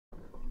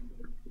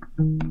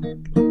I'll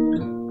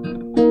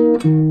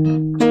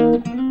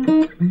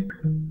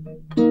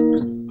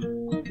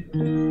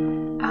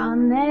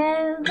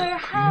never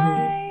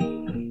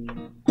hide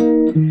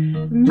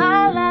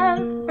my love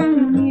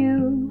from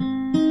you.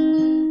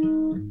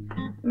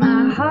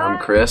 My heart. I'm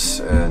Chris,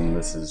 and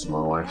this is my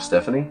wife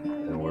Stephanie,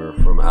 and we're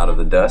from Out of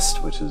the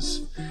Dust, which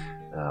is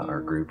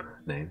our group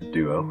name,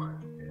 duo,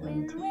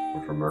 and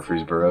we're from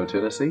Murfreesboro,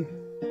 Tennessee.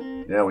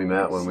 Yeah, we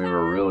met when we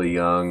were really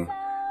young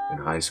in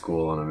high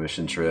school on a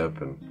mission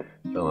trip and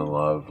fell in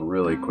love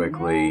really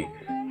quickly.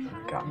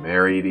 Got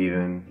married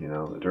even, you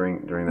know,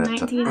 during that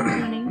 19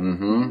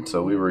 and 20.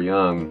 So we were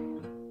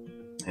young.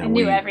 And I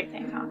knew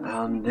everything, huh?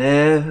 I'll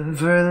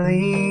never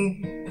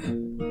leave,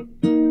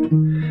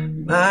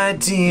 my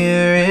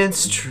dear,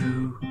 it's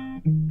true.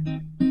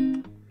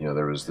 You know,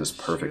 there was this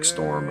perfect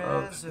storm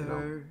of, you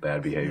know,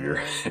 bad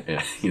behavior,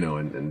 and, you know,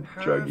 and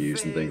drug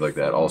use and things like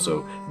that.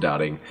 Also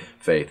doubting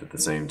faith at the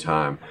same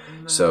time.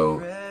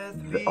 So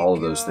all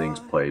of those things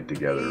played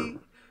together,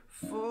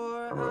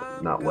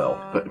 not well,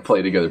 but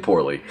played together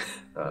poorly.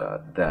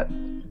 That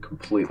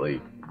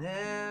completely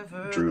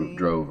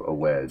drove a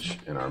wedge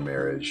in our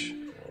marriage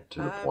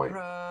to the point.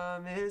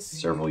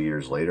 Several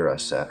years later, I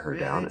sat her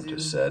down and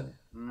just said,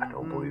 I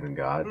don't believe in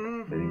God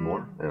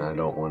anymore, and I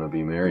don't want to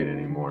be married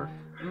anymore.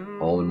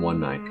 All in one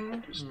night,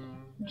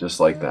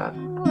 just like that.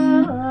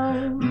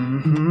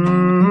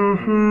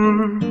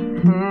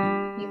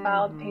 He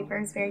filed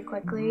papers very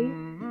quickly.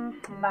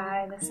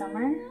 By the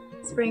summer,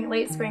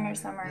 late spring or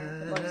summer,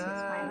 divorce was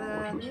final.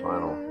 Divorce was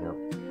final, yep.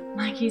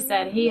 Like he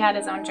said, he had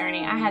his own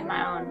journey. I had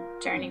my own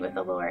journey with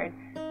the Lord.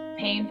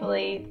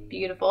 Painfully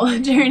beautiful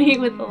journey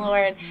with the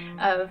Lord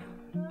of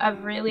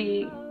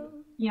really,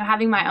 you know,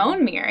 having my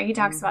own mirror. He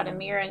talks about a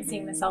mirror and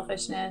seeing the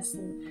selfishness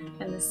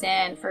and the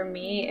sin. For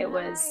me, it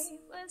was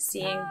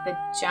seeing the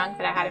junk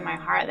that I had in my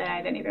heart that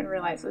I didn't even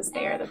realize was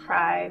there, the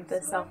pride,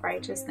 the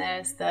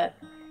self-righteousness, that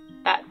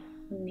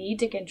need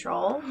to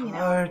control, you know.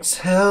 Hearts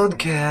held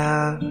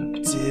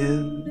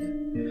captive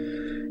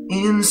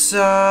in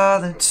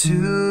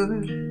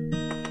solitude,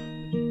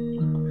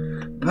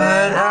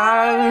 but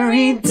our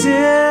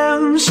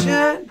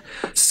redemption,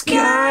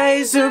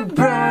 skies are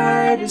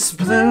brightest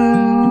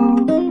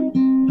blue.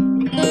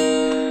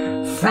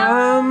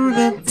 From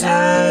the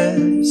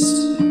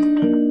dust,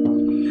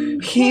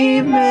 He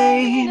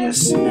made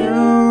us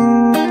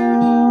new.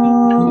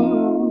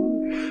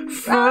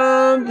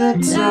 From the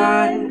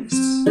dust,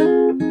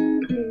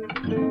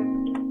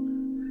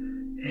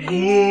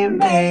 He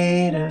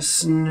made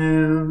us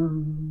new.